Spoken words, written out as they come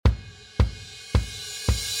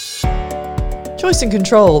Choice and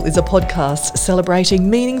Control is a podcast celebrating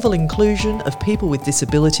meaningful inclusion of people with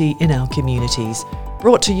disability in our communities.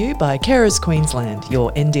 Brought to you by Carers Queensland,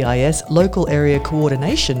 your NDIS local area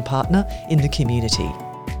coordination partner in the community.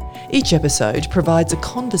 Each episode provides a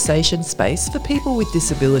conversation space for people with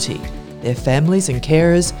disability, their families and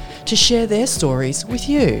carers to share their stories with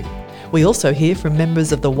you. We also hear from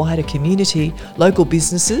members of the wider community, local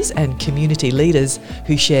businesses and community leaders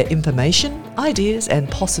who share information, ideas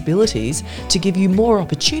and possibilities to give you more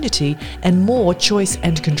opportunity and more choice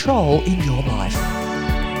and control in your life.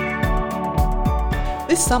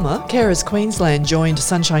 This summer, Carers Queensland joined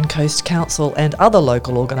Sunshine Coast Council and other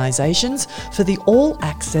local organisations for the All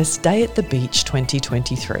Access Day at the Beach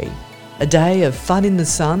 2023. A day of fun in the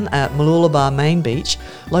sun at Mooloolaba Main Beach,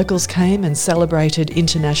 locals came and celebrated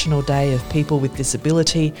International Day of People with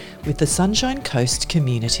Disability with the Sunshine Coast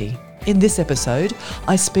community. In this episode,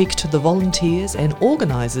 I speak to the volunteers and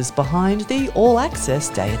organisers behind the All Access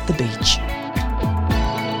Day at the Beach.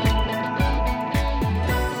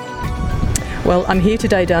 Well, I'm here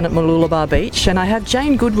today down at Mooloolaba Beach and I have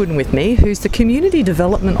Jane Goodwin with me, who's the Community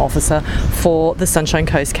Development Officer for the Sunshine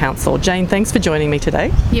Coast Council. Jane, thanks for joining me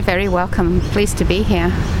today. You're very welcome. Pleased to be here.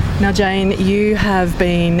 Now, Jane, you have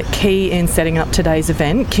been key in setting up today's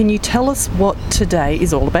event. Can you tell us what today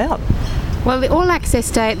is all about? Well, the All Access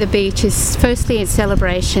Day at the Beach is firstly a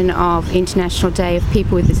celebration of International Day of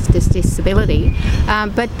People with Disability,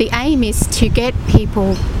 but the aim is to get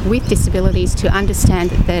people with disabilities to understand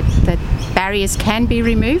that barriers can be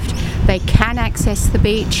removed, they can access the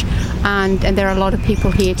beach, and there are a lot of people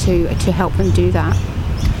here to help them do that.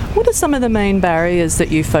 What are some of the main barriers that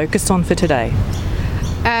you focused on for today?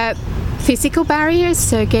 Physical barriers,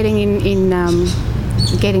 so getting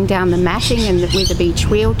down the matting and with the beach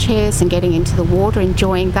wheelchairs and getting into the water,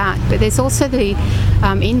 enjoying that. But there's also the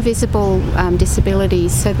invisible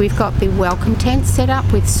disabilities. So we've got the welcome tent set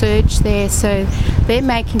up with Surge there. So they're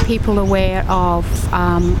making people aware of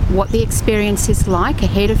what the experience is like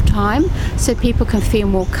ahead of time, so people can feel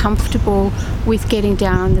more comfortable with getting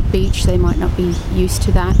down on the beach. They might not be used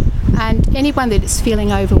to that. And anyone that is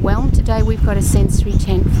feeling overwhelmed today, we've got a sensory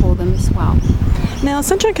tent for them as well. Now,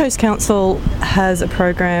 Sunshine Coast Council has a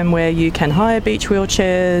program where you can hire beach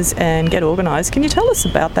wheelchairs and get organised. Can you tell us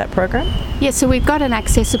about that program? Yeah, so we've got an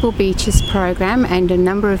accessible beaches program and a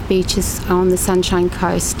number of beaches on the Sunshine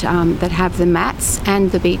Coast that have the mats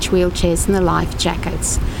and the beach wheelchairs and the life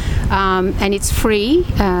jackets. And it's free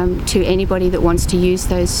to anybody that wants to use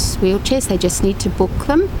those wheelchairs. They just need to book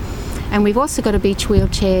them. And we've also got a beach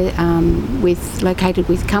wheelchair located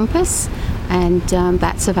with Compass, and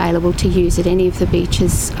that's available to use at any of the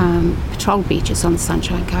beaches, patrolled beaches on the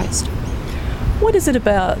Sunshine Coast. What is it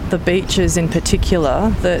about the beaches in particular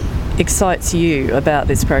that excites you about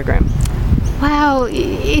this program? Well,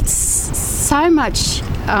 it's so much,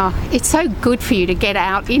 it's so good for you to get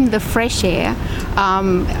out in the fresh air,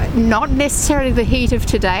 not necessarily the heat of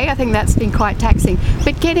today, I think that's been quite taxing,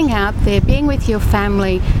 but getting out there, being with your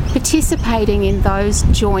family, participating in those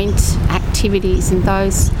joint activities and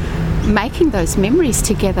making those memories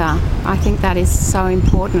together. I think that is so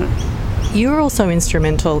important. You're also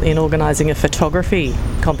instrumental in organising a photography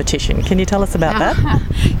competition. Can you tell us about that?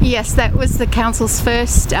 Yes, that was the Council's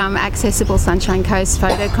first accessible Sunshine Coast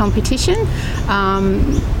photo competition,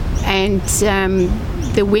 and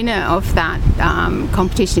the winner of that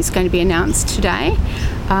competition is going to be announced today.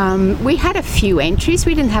 We had a few entries.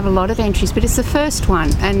 We didn't have a lot of entries, but it's the first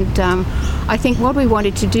one, and I think what we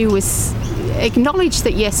wanted to do was acknowledge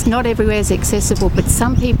that yes, not everywhere is accessible, but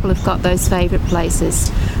some people have got those favourite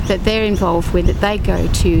places that they're involved with, that they go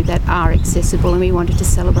to, that are accessible, and we wanted to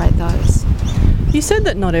celebrate those. You said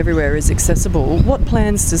that not everywhere is accessible. What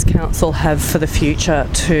plans does Council have for the future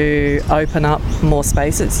to open up more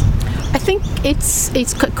spaces? I think it's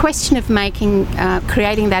a question of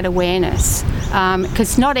creating that awareness,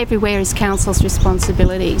 because not everywhere is Council's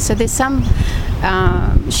responsibility. So there's some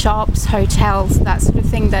shops, hotels, that sort of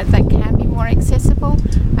thing that can be more accessible,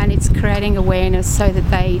 and it's creating awareness so that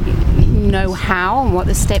they know how and what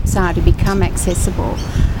the steps are to become accessible.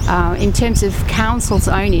 In terms of Council's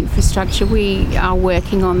own infrastructure, we are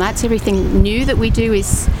working on that. So everything new that we do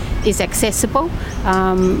is accessible,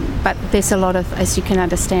 but there's a lot of, as you can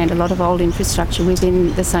understand, a lot of old infrastructure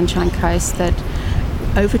within the Sunshine Coast that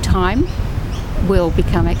over time will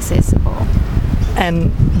become accessible.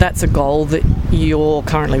 And that's a goal that you're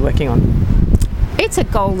currently working on? It's a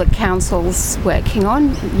goal that Council's working on,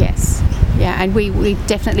 yes. Yeah, and we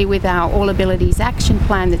definitely, with our All Abilities Action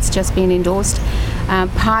Plan that's just been endorsed,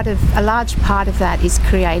 a large part of that is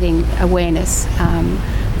creating awareness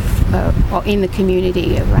in the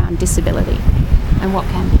community around disability and what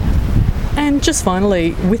can be done. And just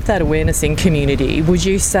finally, with that awareness in community, would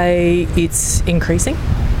you say it's increasing?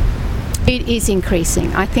 It is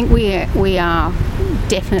increasing. I think we are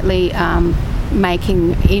definitely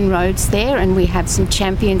making inroads there, and we have some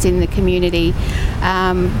champions in the community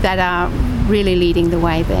that are really leading the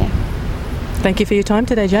way there. Thank you for your time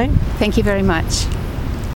today, Jane. Thank you very much.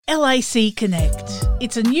 LAC Connect.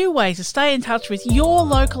 It's a new way to stay in touch with your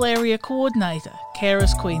local area coordinator,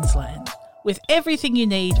 Carers Queensland, with everything you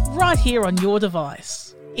need right here on your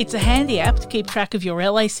device. It's a handy app to keep track of your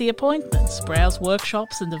LAC appointments, browse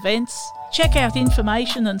workshops and events, check out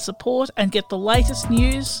information and support, and get the latest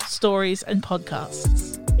news, stories and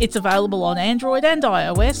podcasts. It's available on Android and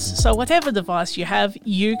iOS, so whatever device you have,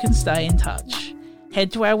 you can stay in touch.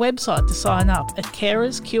 Head to our website to sign up at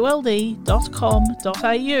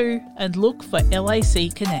carersqld.com.au and look for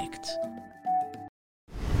LAC Connect.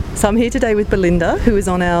 So I'm here today with Belinda, who is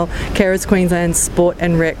on our Carers Queensland Sport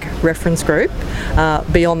and Rec reference group,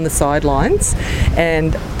 Beyond the Sidelines.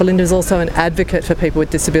 And Belinda is also an advocate for people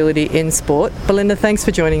with disability in sport. Belinda, thanks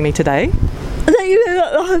for joining me today. Thank you very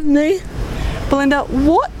much for having me. Belinda,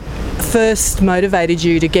 what first motivated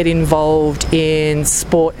you to get involved in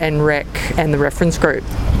sport and rec and the reference group?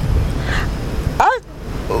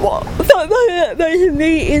 What motivated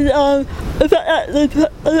me is the fact that the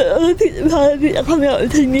Olympics and Paralympics are coming out in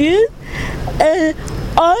 10 years, and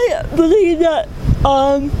I believe that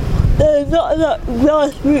there's not enough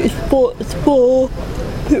grassroots sports for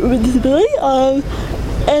people with disability, and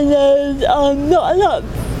there's not enough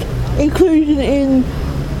inclusion in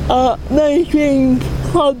mainstream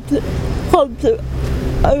clubs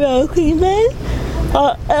around Queensland,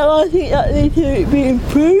 and I think that needs to be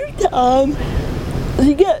improved.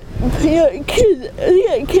 To get kids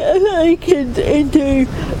into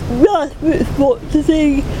grassroots sports to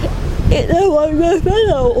see if they want to go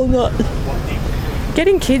further or not.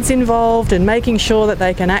 Getting kids involved and making sure that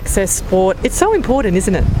they can access sport, it's so important,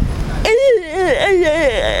 isn't it?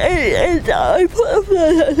 It's important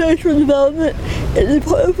for social development, it's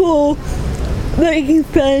important for making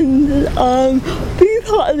friends, being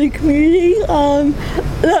part of the community.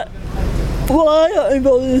 Why I got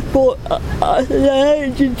involved in sport,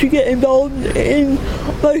 to get involved in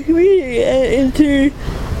my community and into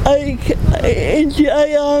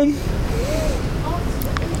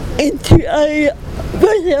a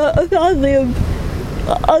family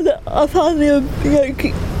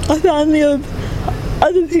of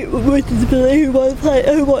other people with disability who want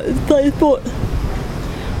to play sport.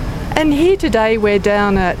 And here today we're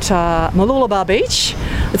down at Mooloolaba Beach.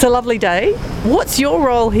 It's a lovely day. What's your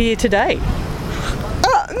role here today?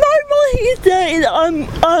 My role here today is I am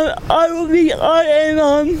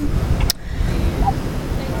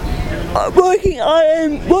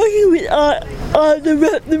working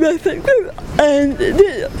with the reference group and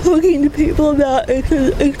talking to people about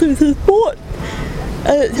inclusive sport,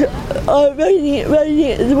 and raising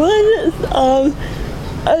its awareness.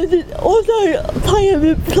 And also playing a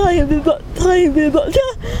bit of boccia.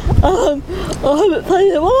 I haven't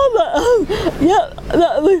played in a while, but yeah,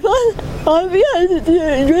 that'll be fun. Enjoy the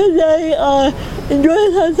day, enjoy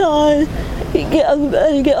the sunshine, get on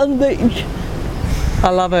the beach.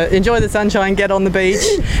 I love it. Enjoy the sunshine, get on the beach.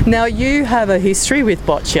 Now you have a history with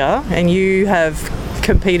boccia and you have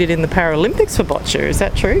competed in the Paralympics for boccia. Is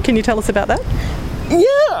that true? Can you tell us about that? Yeah,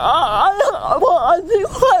 I didn't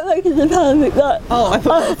quite make it to Paralympics, but I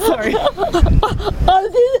thought, sorry.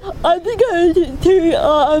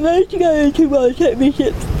 I managed to go to World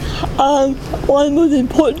Championships. One was in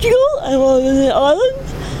Portugal and one was in Ireland,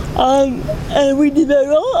 and we did very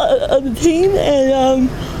well as a team. And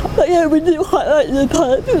but yeah, we didn't quite make the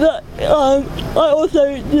Paralympics. But I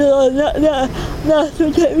also did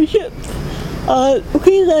national championships,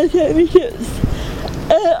 Queensland championships.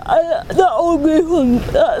 That all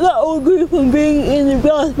grew from being in the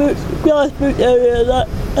grassroots area. That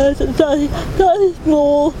started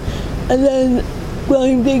small and then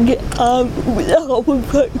growing big with the help of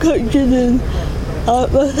coaches and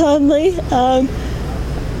my family. And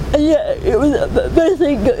yeah, it was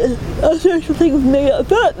basically a social thing for me at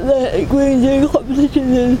first, and then it grew into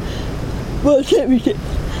competitions and world championships.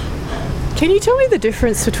 Can you tell me the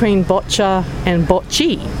difference between boccia and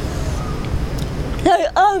bocce? So,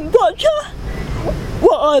 boccia,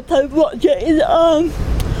 what I play boccia is,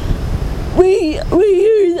 we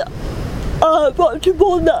use boccia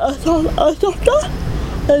balls that are softer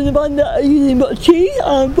than the one that are using bocce.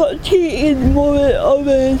 Bocce is more of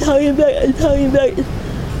an Italian-based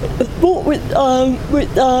sport with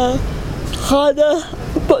harder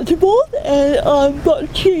boccia balls, and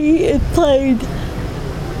bocce is played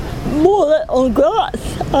more or less on grass,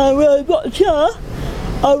 whereas boccia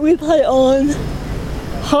we play on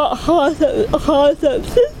hard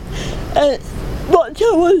surfaces, and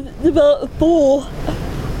boccia was developed for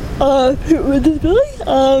people with disability,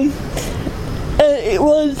 and it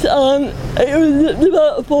was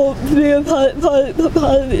developed to be a part of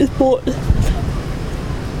the sport.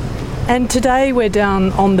 And today we're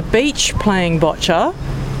down on the beach playing boccia.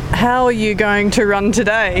 How are you going to run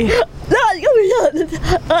today?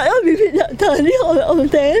 I'll be a bit tiny on the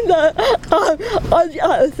sand, but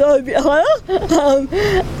I'll throw a bit higher. And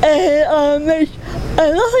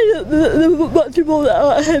luckily the boccia balls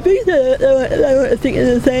are heavy, so they won't stick in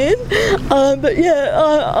the sand. But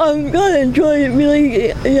yeah, I'm going to enjoy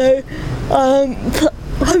really,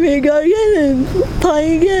 having a go again and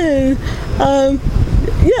playing again.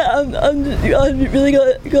 And I'm really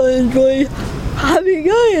going to enjoy having a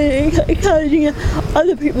go and encouraging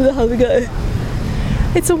other people to have a go.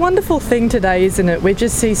 It's a wonderful thing today, isn't it? We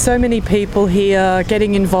just see so many people here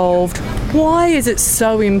getting involved. Why is it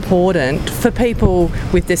so important for people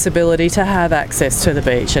with disability to have access to the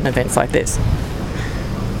beach and events like this?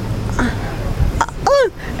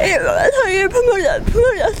 It promotes a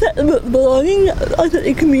sense of belonging, a sense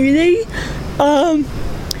of community.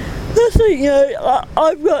 Firstly,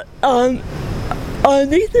 I've got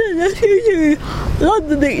nieces and nephews who love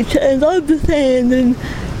the beach and love the sand, and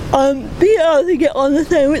being able to get on the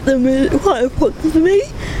sand with them is quite important to me.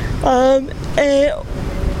 And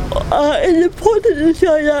it's important to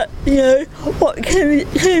show that what can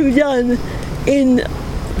be done in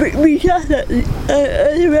beach assets, raise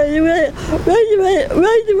the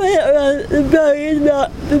way around the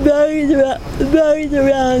barriers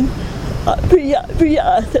around beach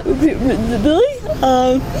assets for people with disability.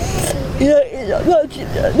 Not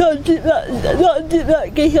just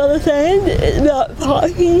about getting on the sand, it's about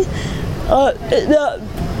parking, it's about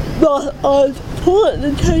toilets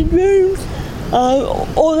and change rooms,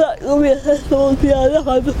 all that will be accessible to be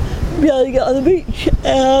able to get on the beach.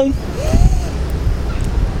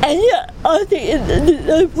 And yeah, I think it's an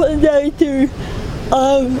important day to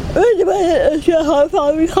raise awareness and show how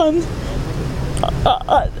far we've come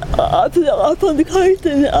up on the coast,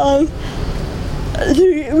 and to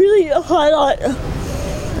really highlight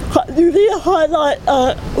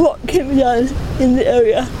what can be done in the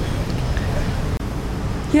area.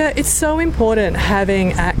 Yeah, it's so important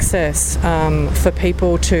having access for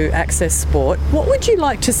people to access sport. What would you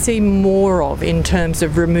like to see more of in terms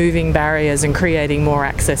of removing barriers and creating more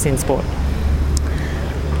access in sport?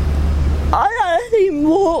 I see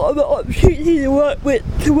more of an opportunity to work with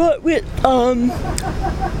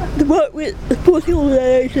sporting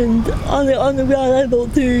organisations on the ground level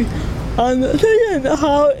to show them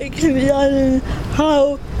how it can be done and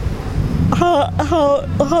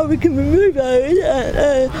how we can remove those,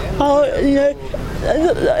 and how it's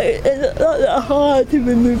not that hard to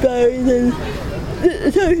remove those, and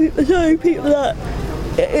showing people that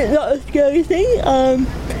it's not a scary thing.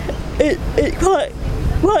 It's quite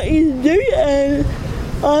easy to do, and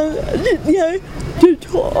to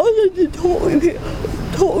talk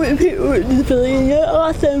with people with disability,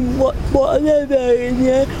 ask them what are their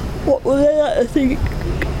barriers, what would they like to see,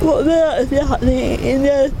 happening in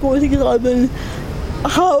their sporting club, and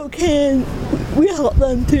how can we help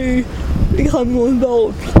them to become more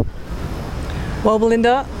involved. Well,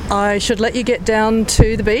 Belinda, I should let you get down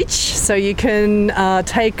to the beach so you can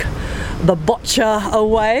take the boccia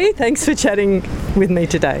away. Thanks for chatting with me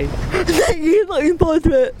today. Thank you, looking forward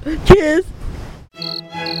to it. Cheers.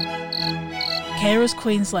 Carers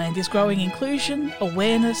Queensland is growing inclusion,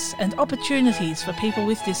 awareness and opportunities for people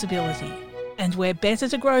with disability. And we're better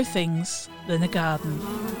to grow things than a garden.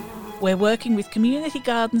 We're working with community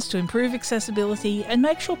gardens to improve accessibility and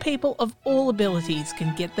make sure people of all abilities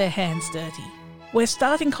can get their hands dirty. We're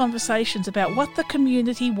starting conversations about what the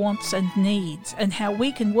community wants and needs, and how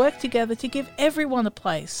we can work together to give everyone a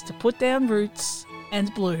place to put down roots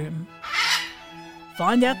and bloom.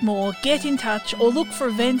 Find out more, get in touch, or look for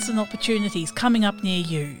events and opportunities coming up near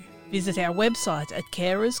you. Visit our website at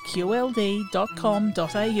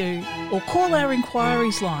carersqld.com.au or call our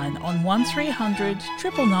inquiries line on 1300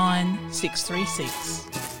 999 636.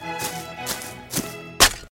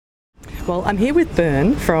 Well, I'm here with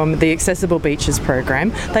Bern from the Accessible Beaches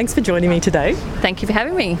program. Thanks for joining me today. Thank you for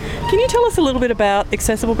having me. Can you tell us a little bit about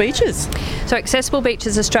Accessible Beaches? So Accessible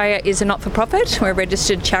Beaches Australia is a not-for-profit. We're a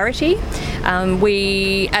registered charity.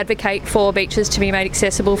 We advocate for beaches to be made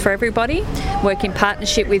accessible for everybody, work in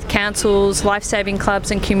partnership with councils, life-saving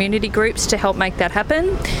clubs and community groups to help make that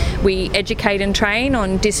happen. We educate and train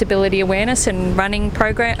on disability awareness and running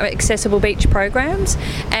accessible beach programs,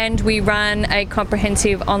 and we run a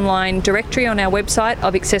comprehensive online directory on our website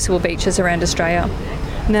of accessible beaches around Australia.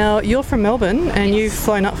 Now, you're from Melbourne and you've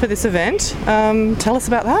flown up for this event. Tell us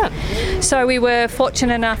about that. So we were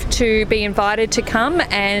fortunate enough to be invited to come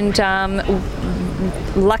and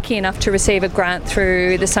lucky enough to receive a grant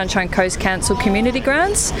through the Sunshine Coast Council Community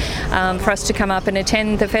Grants for us to come up and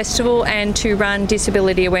attend the festival and to run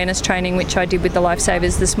disability awareness training, which I did with the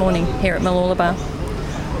Lifesavers this morning here at Mooloolaba.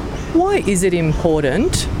 Why is it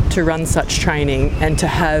important to run such training and to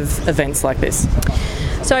have events like this?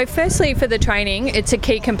 So firstly, for the training, it's a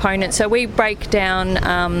key component. So we break down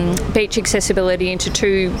beach accessibility into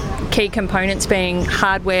two key components, being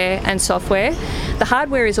hardware and software. The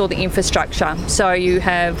hardware is all the infrastructure. So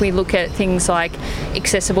we look at things like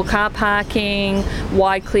accessible car parking,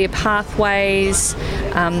 wide clear pathways,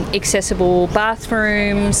 accessible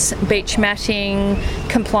bathrooms, beach matting,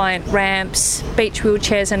 compliant ramps, beach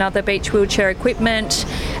wheelchairs and other beach wheelchair equipment,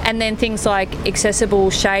 and then things like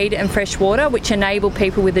accessible shade and fresh water, which enable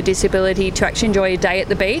people with a disability to actually enjoy a day at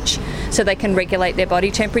the beach so they can regulate their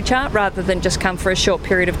body temperature rather than just come for a short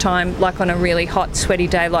period of time, like on a really hot, sweaty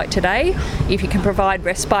day like today. If you can provide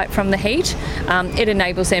respite from the heat, it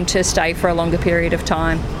enables them to stay for a longer period of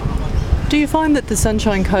time. Do you find that the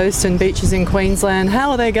Sunshine Coast and beaches in Queensland,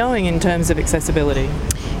 how are they going in terms of accessibility?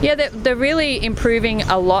 Yeah, they're really improving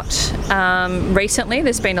a lot recently.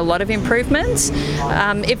 There's been a lot of improvements.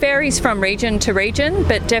 It varies from region to region,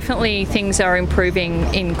 but definitely things are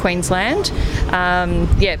improving in Queensland.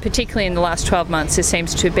 Particularly in the last 12 months, there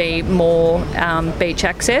seems to be more beach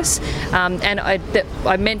access. And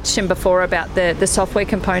I mentioned before about the software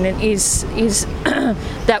component is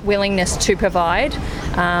that willingness to provide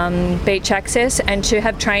beach access and to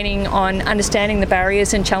have training on understanding the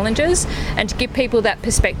barriers and challenges, and to give people that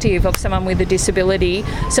perspective of someone with a disability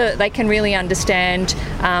so that they can really understand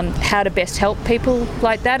how to best help people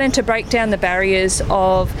like that, and to break down the barriers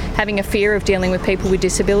of having a fear of dealing with people with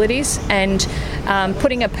disabilities, and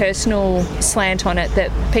putting a personal slant on it,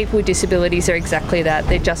 that people with disabilities are exactly that.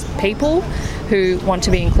 They're just people who want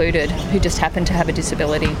to be included, who just happen to have a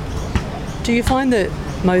disability. Do you find that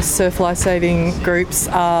most surf lifesaving groups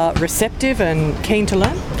are receptive and keen to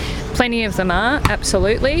learn? Plenty of them are,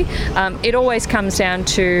 absolutely. It always comes down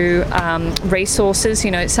to resources.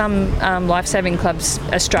 Some lifesaving clubs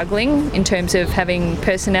are struggling in terms of having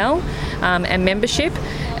personnel and membership,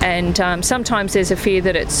 and sometimes there's a fear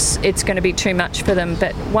that it's going to be too much for them.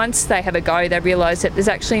 But once they have a go, they realise that there's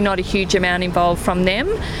actually not a huge amount involved from them,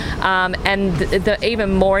 and the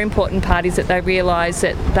even more important part is that they realise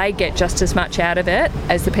that they get just as much out of it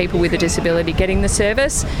as the people with a disability getting the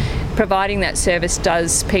service. Providing that service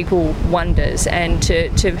does people wonders, and to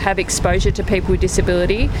have exposure to people with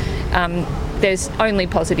disability, there's only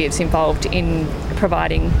positives involved in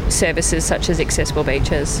providing services such as accessible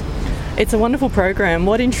beaches. It's a wonderful program.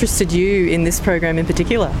 What interested you in this program in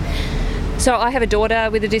particular? So I have a daughter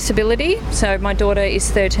with a disability. So my daughter is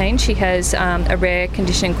 13. She has a rare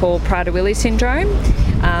condition called Prader-Willi syndrome.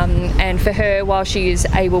 And for her, while she is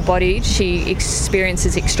able-bodied, she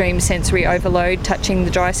experiences extreme sensory overload touching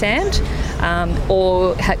the dry sand,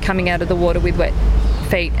 or coming out of the water with wet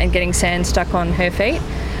feet and getting sand stuck on her feet.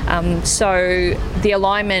 So the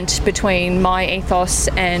alignment between my ethos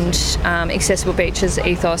and Accessible Beaches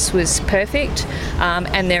ethos was perfect,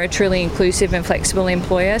 and they're a truly inclusive and flexible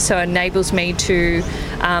employer, so it enables me to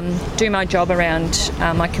do my job around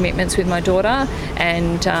my commitments with my daughter,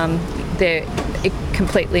 and they're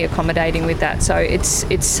completely accommodating with that. So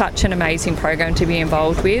it's such an amazing program to be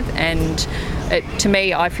involved with, and to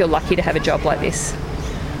me, I feel lucky to have a job like this.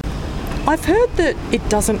 I've heard that it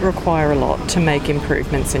doesn't require a lot to make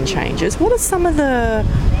improvements and changes. What are some of the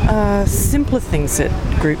simpler things that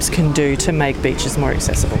groups can do to make beaches more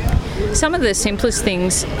accessible? Some of the simplest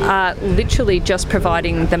things are literally just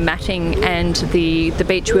providing the matting and the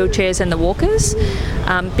beach wheelchairs and the walkers,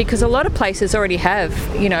 because a lot of places already have,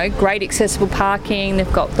 great accessible parking.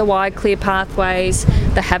 They've got the wide, clear pathways.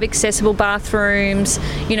 They have accessible bathrooms.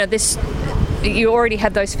 You already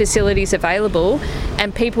have those facilities available,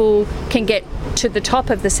 and people can get to the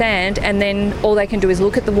top of the sand, and then all they can do is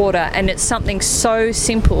look at the water, and it's something so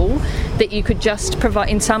simple that you could just provide.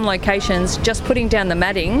 In some locations, just putting down the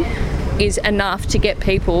matting is enough to get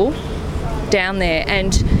people down there,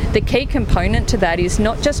 and the key component to that is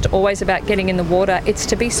not just always about getting in the water, it's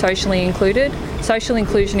to be socially included. Social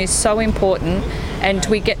inclusion is so important, and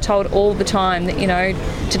we get told all the time that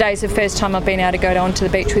today's the first time I've been able to go onto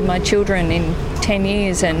the beach with my children in 10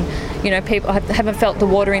 years, and people haven't felt the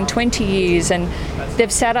water in 20 years, and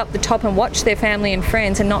they've sat up the top and watched their family and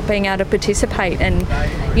friends and not being able to participate, and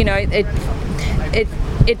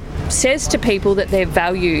it says to people that they're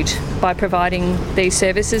valued by providing these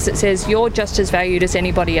services that says you're just as valued as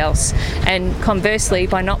anybody else. And conversely,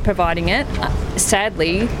 by not providing it,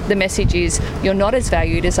 sadly, the message is you're not as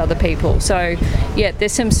valued as other people. So yeah,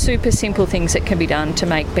 there's some super simple things that can be done to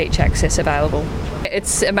make beach access available.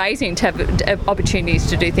 It's amazing to have opportunities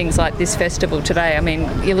to do things like this festival today. I mean,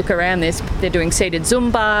 you look around, they're doing seated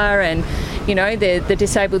Zumba, and the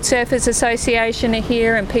Disabled Surfers Association are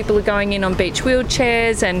here, and people are going in on beach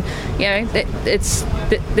wheelchairs, and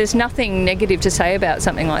there's nothing negative to say about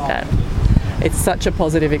something like that. It's such a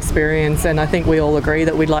positive experience, and I think we all agree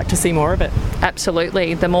that we'd like to see more of it.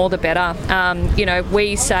 Absolutely, the more the better.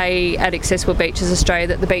 We say at Accessible Beaches Australia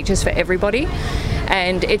that the beach is for everybody,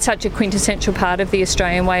 and it's such a quintessential part of the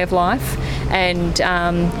Australian way of life. And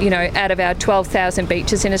out of our 12,000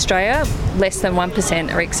 beaches in Australia, less than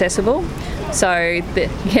 1% are accessible. So,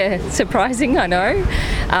 surprising, I know.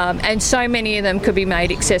 And so many of them could be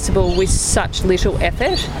made accessible with such little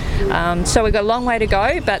effort. So we've got a long way to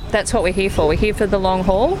go, but that's what we're here for. We're here for the long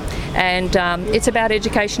haul, and it's about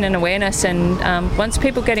education and awareness. And once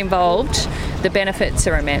people get involved, the benefits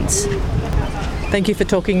are immense. Thank you for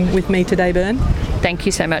talking with me today, Bern. Thank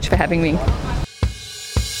you so much for having me.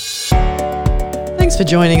 Thanks for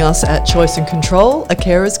joining us at Choice and Control, a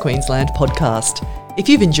Carers Queensland podcast. If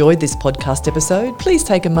you've enjoyed this podcast episode, please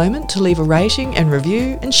take a moment to leave a rating and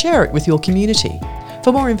review and share it with your community.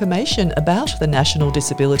 For more information about the National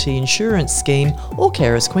Disability Insurance Scheme or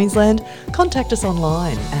Carers Queensland, contact us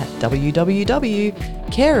online at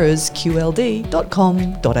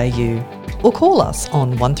www.carersqld.com.au or call us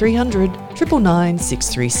on 1300 999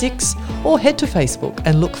 636 or head to Facebook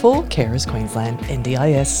and look for Carers Queensland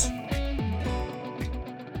NDIS.